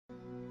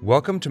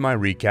Welcome to my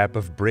recap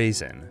of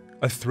Brazen,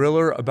 a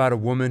thriller about a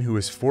woman who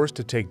is forced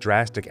to take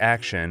drastic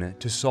action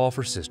to solve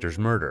her sister's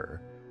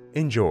murder.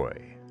 Enjoy.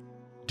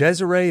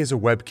 Desiree is a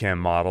webcam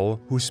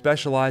model who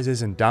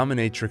specializes in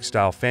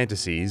dominatrix-style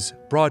fantasies,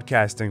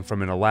 broadcasting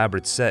from an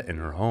elaborate set in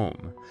her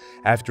home.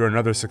 After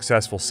another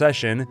successful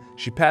session,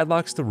 she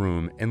padlocks the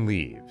room and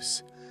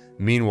leaves.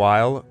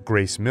 Meanwhile,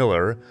 Grace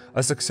Miller,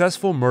 a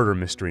successful murder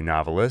mystery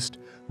novelist,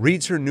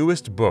 reads her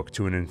newest book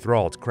to an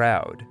enthralled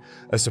crowd.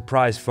 A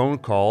surprise phone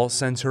call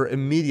sends her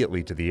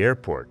immediately to the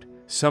airport.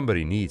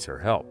 Somebody needs her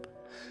help.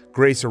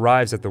 Grace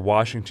arrives at the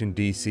Washington,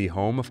 D.C.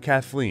 home of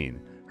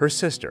Kathleen, her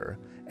sister,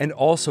 and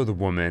also the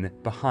woman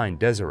behind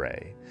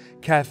Desiree.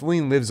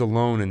 Kathleen lives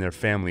alone in their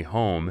family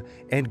home,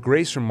 and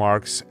Grace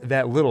remarks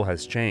that little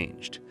has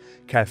changed.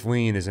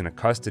 Kathleen is in a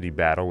custody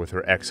battle with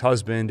her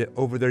ex-husband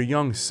over their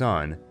young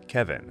son,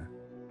 Kevin.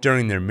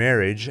 During their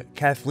marriage,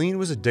 Kathleen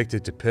was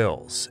addicted to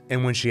pills,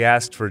 and when she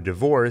asked for a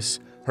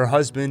divorce, her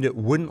husband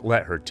wouldn't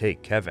let her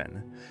take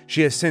Kevin.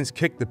 She has since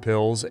kicked the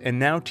pills and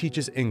now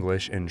teaches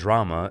English and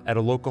drama at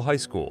a local high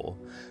school.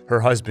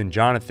 Her husband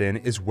Jonathan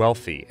is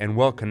wealthy and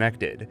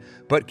well-connected,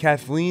 but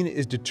Kathleen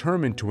is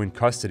determined to win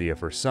custody of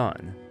her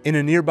son. In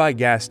a nearby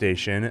gas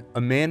station,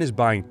 a man is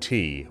buying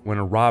tea when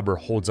a robber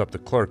holds up the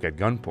clerk at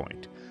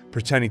gunpoint.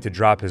 Pretending to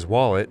drop his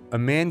wallet, a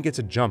man gets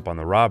a jump on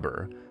the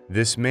robber.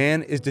 This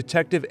man is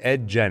Detective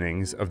Ed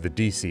Jennings of the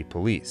DC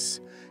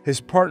Police. His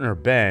partner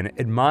Ben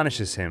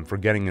admonishes him for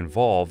getting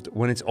involved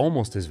when it's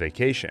almost his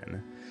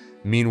vacation.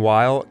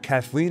 Meanwhile,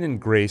 Kathleen and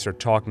Grace are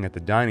talking at the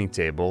dining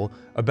table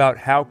about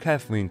how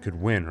Kathleen could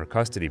win her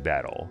custody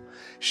battle.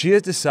 She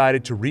has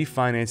decided to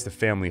refinance the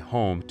family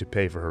home to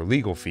pay for her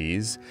legal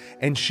fees,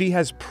 and she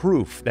has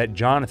proof that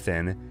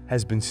Jonathan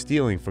has been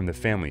stealing from the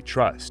family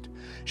trust.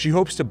 She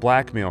hopes to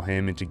blackmail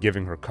him into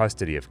giving her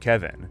custody of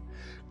Kevin.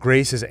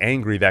 Grace is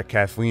angry that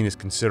Kathleen is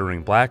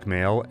considering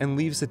blackmail and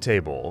leaves the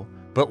table,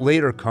 but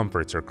later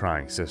comforts her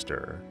crying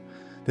sister.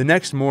 The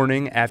next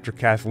morning, after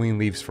Kathleen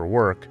leaves for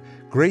work,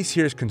 Grace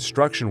hears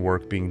construction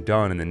work being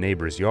done in the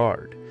neighbor's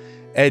yard.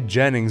 Ed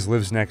Jennings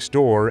lives next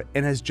door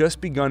and has just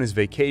begun his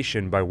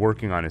vacation by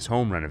working on his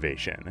home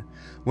renovation.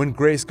 When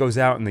Grace goes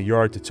out in the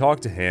yard to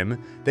talk to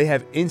him, they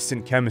have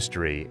instant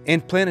chemistry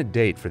and plan a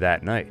date for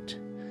that night.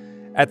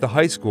 At the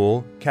high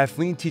school,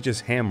 Kathleen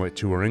teaches Hamlet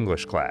to her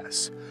English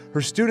class.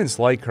 Her students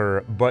like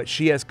her, but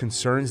she has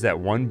concerns that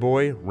one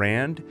boy,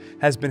 Rand,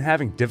 has been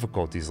having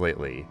difficulties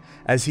lately,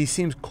 as he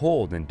seems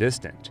cold and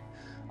distant.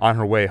 On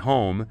her way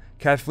home,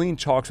 Kathleen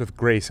talks with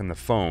Grace on the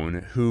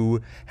phone, who,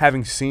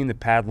 having seen the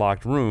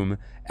padlocked room,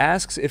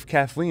 asks if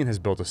Kathleen has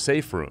built a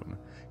safe room.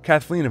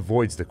 Kathleen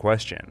avoids the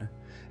question.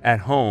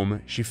 At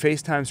home, she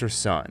FaceTimes her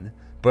son,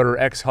 but her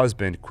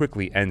ex-husband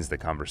quickly ends the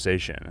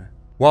conversation.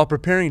 While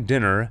preparing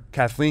dinner,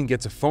 Kathleen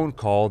gets a phone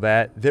call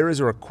that there is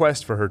a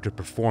request for her to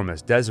perform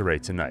as Desiree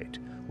tonight,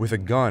 with a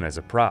gun as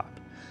a prop.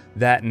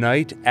 That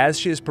night, as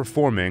she is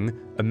performing,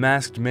 a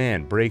masked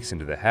man breaks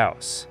into the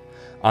house.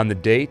 On the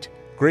date,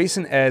 Grace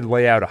and Ed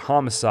lay out a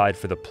homicide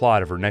for the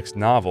plot of her next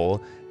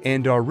novel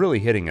and are really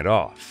hitting it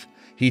off.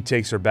 He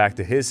takes her back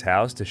to his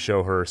house to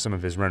show her some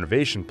of his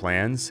renovation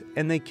plans,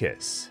 and they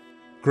kiss.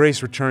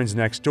 Grace returns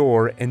next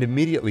door and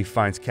immediately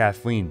finds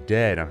Kathleen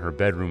dead on her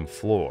bedroom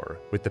floor,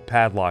 with the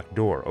padlocked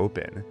door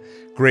open.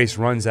 Grace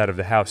runs out of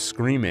the house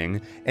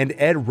screaming, and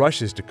Ed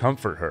rushes to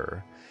comfort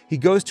her. He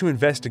goes to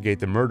investigate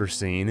the murder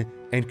scene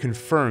and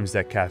confirms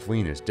that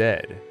Kathleen is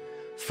dead.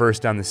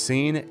 First on the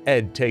scene,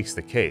 Ed takes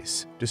the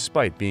case,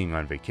 despite being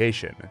on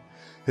vacation.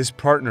 His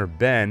partner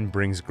Ben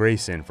brings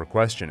Grace in for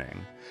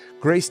questioning.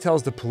 Grace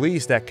tells the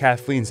police that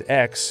Kathleen's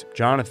ex,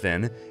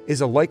 Jonathan,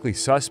 is a likely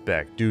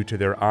suspect due to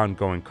their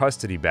ongoing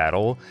custody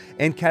battle,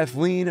 and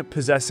Kathleen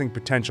possessing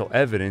potential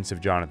evidence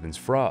of Jonathan's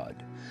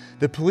fraud.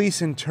 The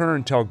police in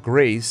turn tell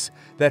Grace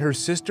that her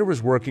sister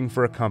was working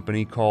for a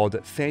company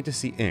called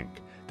Fantasy Inc.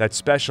 that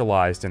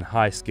specialized in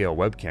high-scale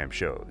webcam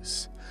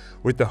shows.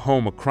 With the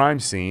home a crime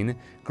scene,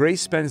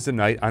 Grace spends the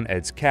night on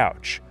Ed's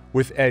couch,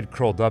 with Ed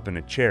curled up in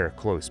a chair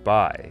close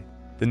by.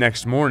 The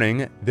next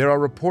morning, there are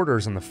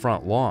reporters on the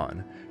front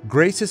lawn.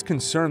 Grace is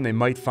concerned they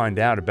might find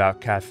out about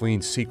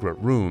Kathleen's secret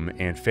room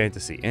and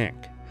Fantasy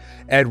Inc.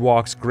 Ed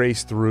walks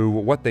Grace through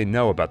what they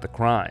know about the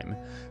crime.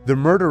 The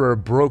murderer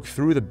broke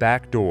through the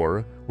back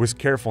door, was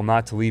careful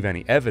not to leave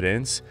any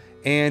evidence,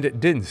 and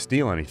didn't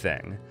steal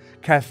anything.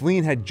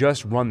 Kathleen had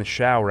just run the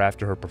shower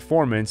after her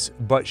performance,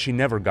 but she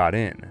never got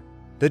in.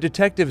 The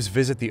detectives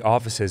visit the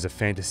offices of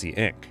Fantasy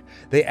Inc.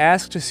 They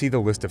ask to see the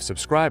list of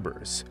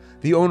subscribers.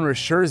 The owner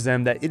assures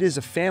them that it is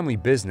a family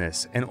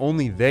business and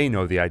only they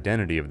know the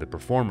identity of the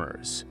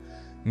performers.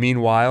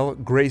 Meanwhile,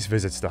 Grace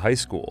visits the high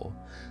school.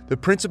 The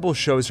principal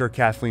shows her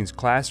Kathleen's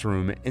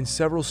classroom, and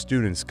several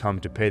students come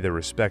to pay their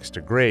respects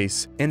to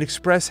Grace and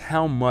express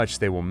how much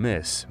they will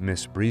miss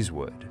Miss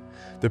Breezewood.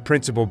 The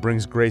principal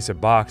brings Grace a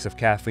box of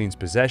Kathleen's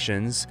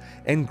possessions,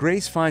 and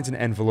Grace finds an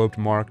envelope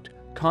marked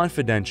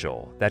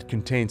 "Confidential" that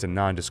contains a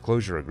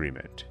non-disclosure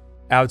agreement.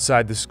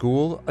 Outside the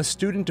school, a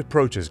student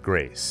approaches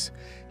Grace.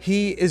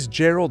 He is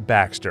Gerald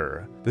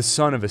Baxter, the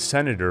son of a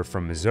senator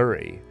from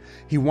Missouri.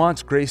 He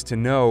wants Grace to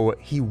know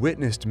he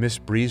witnessed Miss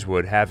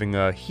Breezewood having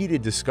a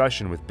heated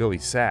discussion with Billy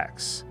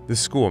Sachs, the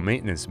school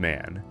maintenance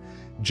man.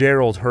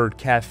 Gerald heard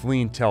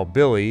Kathleen tell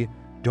Billy,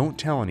 "Don't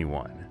tell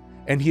anyone,"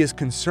 and he is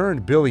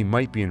concerned Billy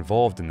might be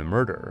involved in the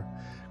murder.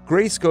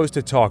 Grace goes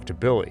to talk to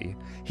Billy.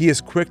 He is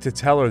quick to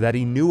tell her that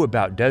he knew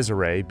about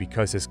Desiree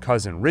because his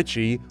cousin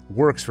Richie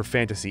works for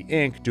Fantasy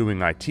Inc.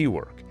 doing IT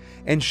work,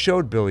 and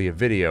showed Billy a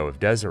video of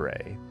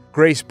Desiree.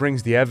 Grace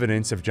brings the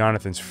evidence of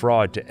Jonathan's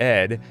fraud to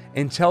Ed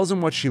and tells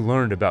him what she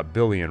learned about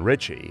Billy and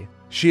Richie.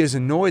 She is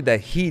annoyed that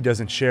he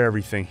doesn't share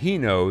everything he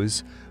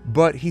knows,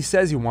 but he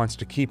says he wants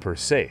to keep her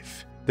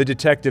safe. The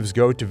detectives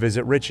go to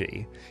visit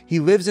Richie. He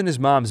lives in his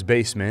mom's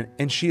basement,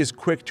 and she is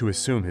quick to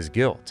assume his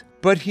guilt,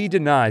 but he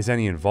denies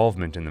any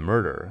involvement in the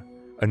murder.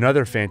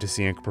 Another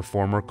Fantasy Inc.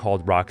 performer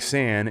called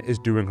Roxanne is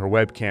doing her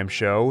webcam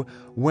show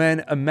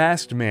when a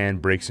masked man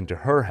breaks into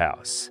her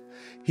house.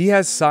 He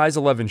has size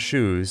 11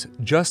 shoes,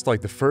 just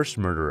like the first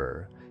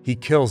murderer. He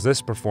kills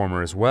this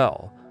performer as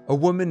well, a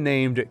woman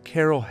named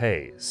Carol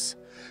Hayes.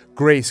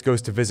 Grace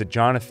goes to visit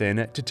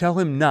Jonathan to tell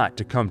him not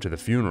to come to the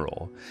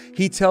funeral.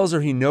 He tells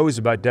her he knows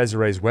about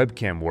Desiree's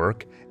webcam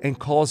work and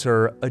calls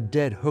her a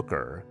dead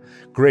hooker.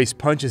 Grace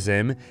punches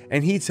him,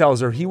 and he tells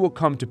her he will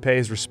come to pay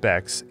his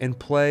respects and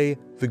play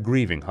the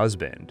grieving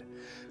husband.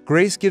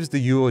 Grace gives the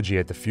eulogy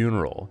at the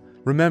funeral,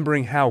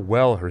 remembering how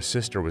well her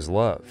sister was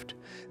loved.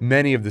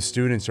 Many of the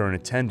students are in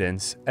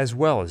attendance, as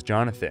well as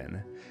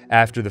Jonathan.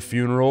 After the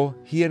funeral,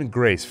 he and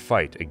Grace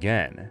fight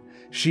again.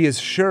 She is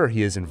sure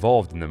he is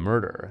involved in the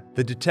murder.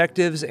 The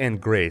detectives and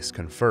Grace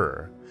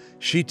confer.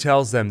 She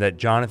tells them that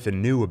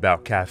Jonathan knew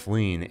about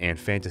Kathleen and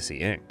Fantasy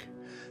Inc.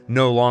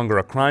 No longer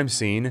a crime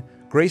scene,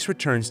 Grace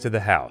returns to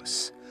the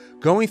house.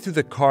 Going through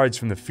the cards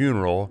from the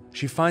funeral,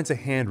 she finds a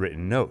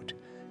handwritten note.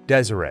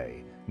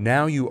 "Desiree,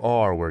 now you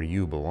are where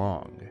you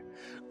belong."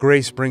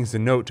 Grace brings the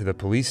note to the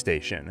police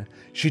station.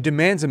 She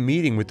demands a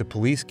meeting with the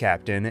police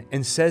captain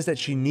and says that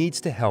she needs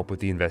to help with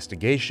the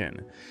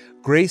investigation.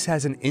 Grace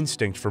has an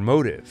instinct for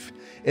motive.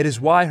 It is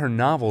why her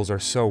novels are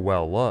so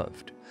well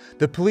loved.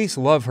 The police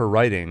love her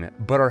writing,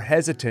 but are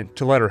hesitant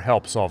to let her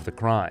help solve the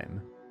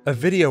crime. A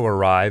video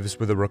arrives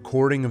with a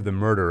recording of the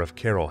murder of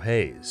Carol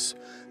Hayes.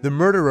 The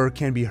murderer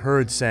can be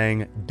heard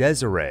saying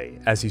 "Desiree"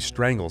 as he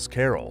strangles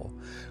Carol.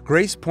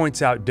 Grace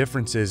points out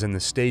differences in the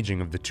staging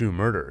of the two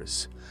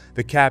murders.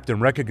 The captain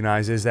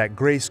recognizes that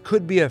Grace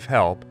could be of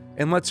help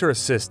and lets her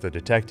assist the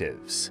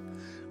detectives.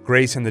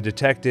 Grace and the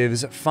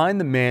detectives find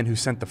the man who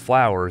sent the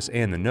flowers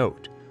and the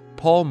note,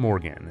 Paul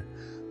Morgan.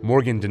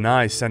 Morgan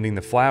denies sending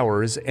the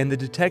flowers, and the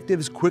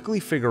detectives quickly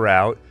figure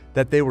out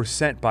that they were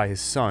sent by his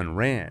son,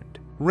 Rand.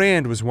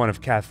 Rand was one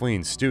of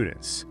Kathleen's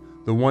students,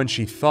 the one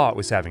she thought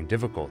was having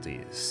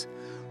difficulties.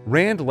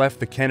 Rand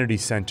left the Kennedy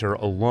Center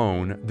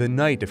alone the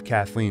night of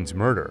Kathleen's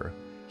murder.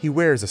 He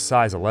wears a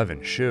size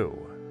 11 shoe.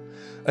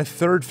 A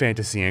third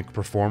Fantasy Inc.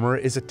 performer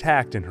is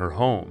attacked in her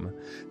home.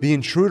 The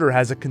intruder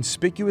has a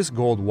conspicuous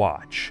gold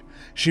watch.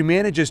 She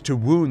manages to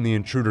wound the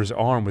intruder's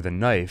arm with a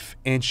knife,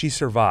 and she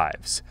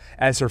survives,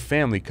 as her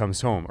family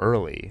comes home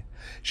early.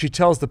 She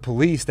tells the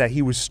police that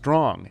he was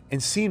strong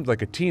and seemed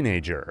like a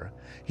teenager.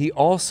 He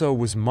also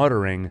was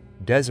muttering,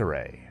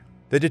 "Desiree."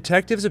 The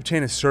detectives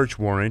obtain a search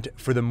warrant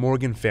for the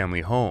Morgan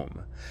family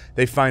home.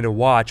 They find a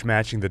watch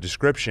matching the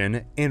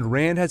description, and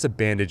Rand has a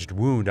bandaged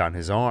wound on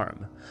his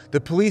arm. The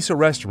police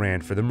arrest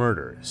Rand for the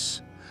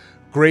murders.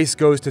 Grace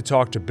goes to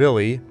talk to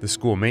Billy, the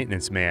school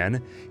maintenance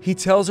man. He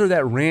tells her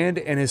that Rand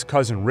and his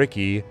cousin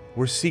Ricky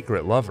were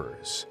secret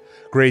lovers.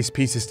 Grace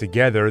pieces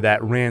together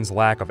that Rand's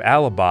lack of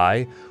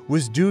alibi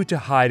was due to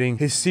hiding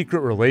his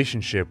secret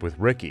relationship with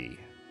Ricky.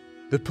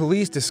 The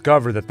police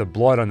discover that the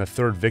blood on the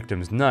third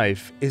victim's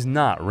knife is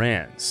not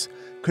Rand's,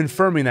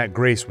 confirming that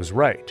Grace was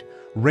right.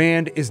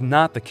 Rand is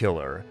not the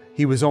killer.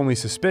 He was only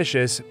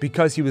suspicious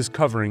because he was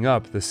covering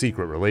up the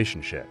secret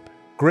relationship.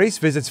 Grace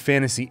visits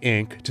Fantasy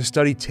Inc. to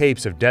study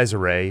tapes of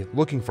Desiree,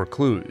 looking for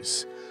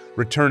clues.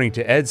 Returning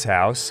to Ed's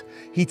house,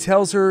 he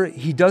tells her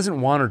he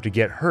doesn't want her to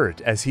get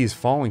hurt as he is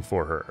falling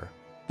for her.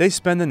 They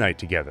spend the night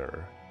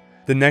together.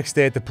 The next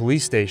day at the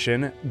police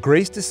station,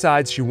 Grace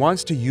decides she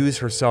wants to use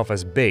herself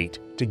as bait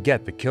to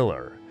get the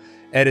killer.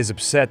 Ed is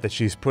upset that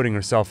she's putting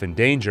herself in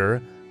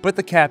danger, but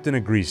the captain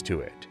agrees to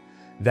it.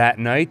 That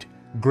night,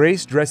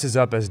 Grace dresses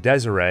up as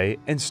Desiree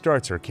and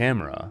starts her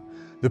camera.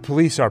 The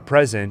police are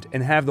present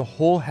and have the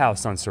whole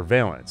house on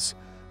surveillance,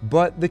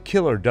 but the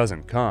killer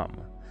doesn't come.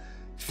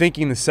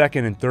 Thinking the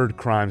second and third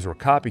crimes were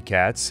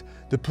copycats,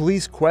 the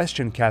police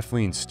question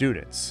Kathleen's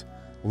students.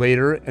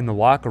 Later, in the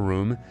locker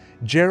room,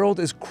 Gerald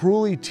is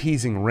cruelly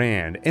teasing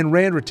Rand, and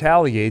Rand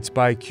retaliates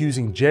by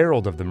accusing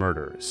Gerald of the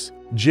murders.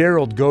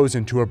 Gerald goes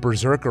into a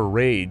berserker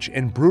rage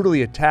and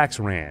brutally attacks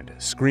Rand,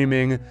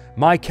 screaming,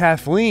 "My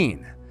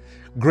Kathleen!"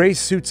 Grace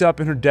suits up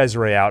in her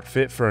Desiree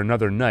outfit for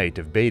another night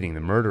of baiting the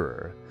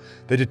murderer.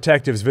 The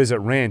detectives visit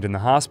Rand in the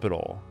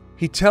hospital.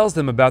 He tells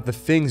them about the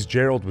things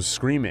Gerald was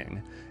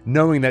screaming.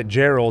 Knowing that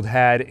Gerald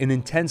had an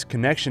intense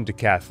connection to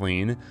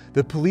Kathleen,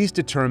 the police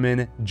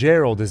determine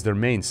Gerald is their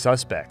main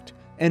suspect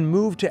and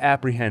move to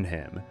apprehend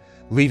him.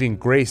 leaving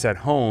Grace at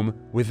home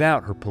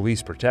without her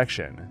police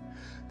protection.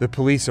 The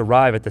police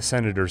arrive at the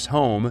senator's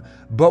home,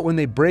 but when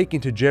they break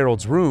into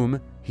Gerald's room,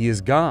 he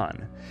is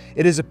gone.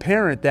 It is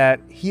apparent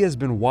that he has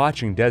been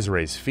watching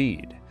Desiree's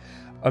feed.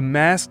 A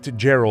masked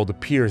Gerald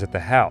appears at the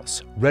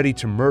house, ready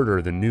to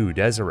murder the new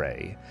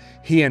Desiree.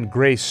 He and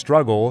Grace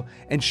struggle,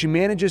 and she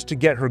manages to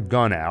get her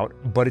gun out,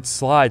 but it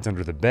slides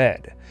under the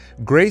bed.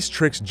 Grace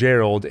tricks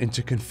Gerald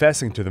into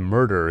confessing to the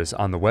murders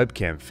on the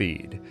webcam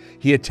feed.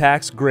 He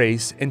attacks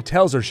Grace and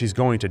tells her she's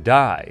going to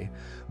die.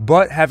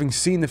 But having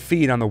seen the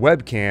feed on the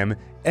webcam,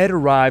 Ed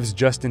arrives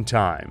just in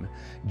time.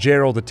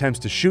 Gerald attempts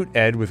to shoot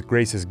Ed with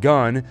Grace's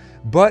gun,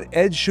 but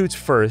Ed shoots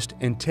first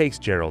and takes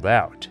Gerald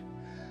out.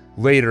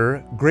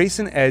 Later, Grace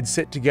and Ed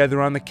sit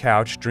together on the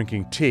couch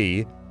drinking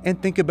tea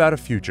and think about a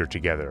future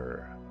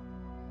together.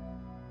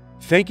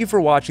 Thank you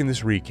for watching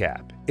this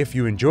recap. If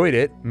you enjoyed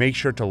it, make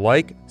sure to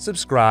like,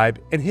 subscribe,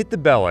 and hit the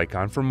bell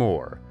icon for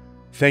more.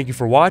 Thank you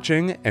for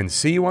watching, and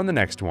see you on the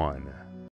next one.